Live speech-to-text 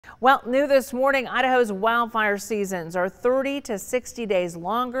Well, new this morning, Idaho's wildfire seasons are 30 to 60 days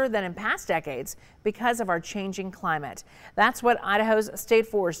longer than in past decades because of our changing climate. That's what Idaho's state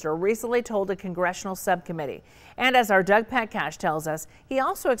forester recently told a congressional subcommittee. And as our Doug Petcash tells us, he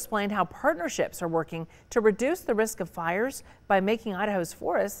also explained how partnerships are working to reduce the risk of fires by making Idaho's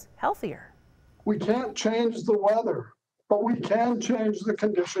forests healthier. We can't change the weather, but we can change the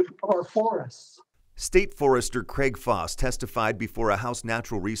condition of our forests. State Forester Craig Foss testified before a House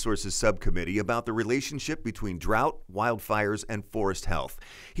Natural Resources Subcommittee about the relationship between drought, wildfires, and forest health.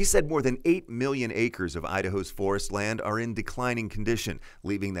 He said more than 8 million acres of Idaho's forest land are in declining condition,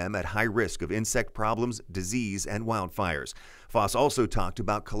 leaving them at high risk of insect problems, disease, and wildfires. Foss also talked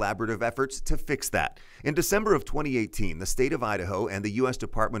about collaborative efforts to fix that. In December of 2018, the state of Idaho and the U.S.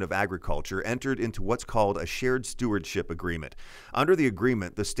 Department of Agriculture entered into what's called a shared stewardship agreement. Under the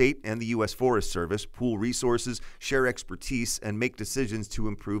agreement, the state and the U.S. Forest Service pool resources, share expertise, and make decisions to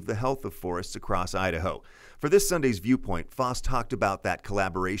improve the health of forests across Idaho. For this Sunday's Viewpoint, Foss talked about that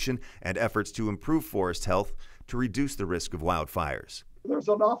collaboration and efforts to improve forest health to reduce the risk of wildfires. There's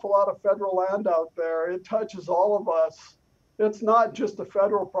an awful lot of federal land out there. It touches all of us. It's not just a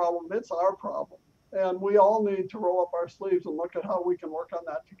federal problem, it's our problem. And we all need to roll up our sleeves and look at how we can work on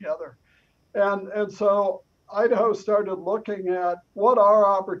that together. And so Idaho started looking at what are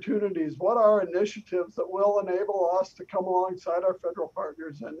opportunities, what are initiatives that will enable us to come alongside our federal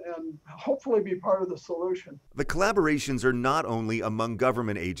partners and hopefully be part of the solution. The collaborations are not only among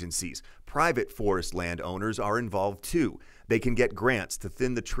government agencies. Private forest landowners are involved too. They can get grants to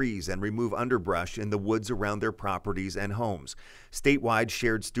thin the trees and remove underbrush in the woods around their properties and homes. Statewide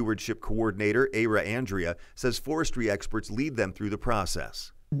Shared Stewardship Coordinator Ara Andrea says forestry experts lead them through the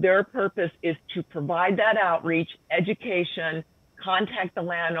process. Their purpose is to provide that outreach, education, contact the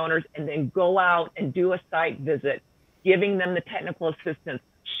landowners, and then go out and do a site visit, giving them the technical assistance,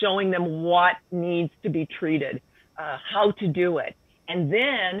 showing them what needs to be treated, how to do it. And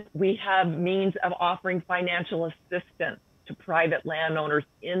then we have means of offering financial assistance to private landowners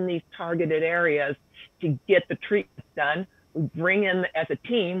in these targeted areas to get the treatments done. We bring in, as a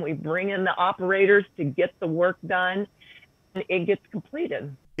team, we bring in the operators to get the work done, and it gets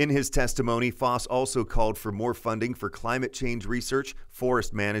completed. In his testimony, Foss also called for more funding for climate change research,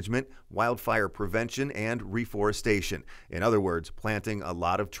 forest management, wildfire prevention, and reforestation. In other words, planting a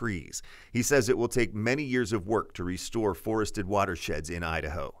lot of trees. He says it will take many years of work to restore forested watersheds in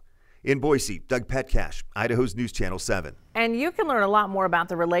Idaho. In Boise, Doug Petcash, Idaho's News Channel 7. And you can learn a lot more about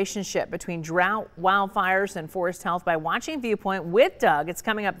the relationship between drought, wildfires, and forest health by watching Viewpoint with Doug. It's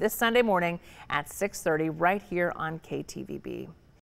coming up this Sunday morning at 6:30 right here on KTVB.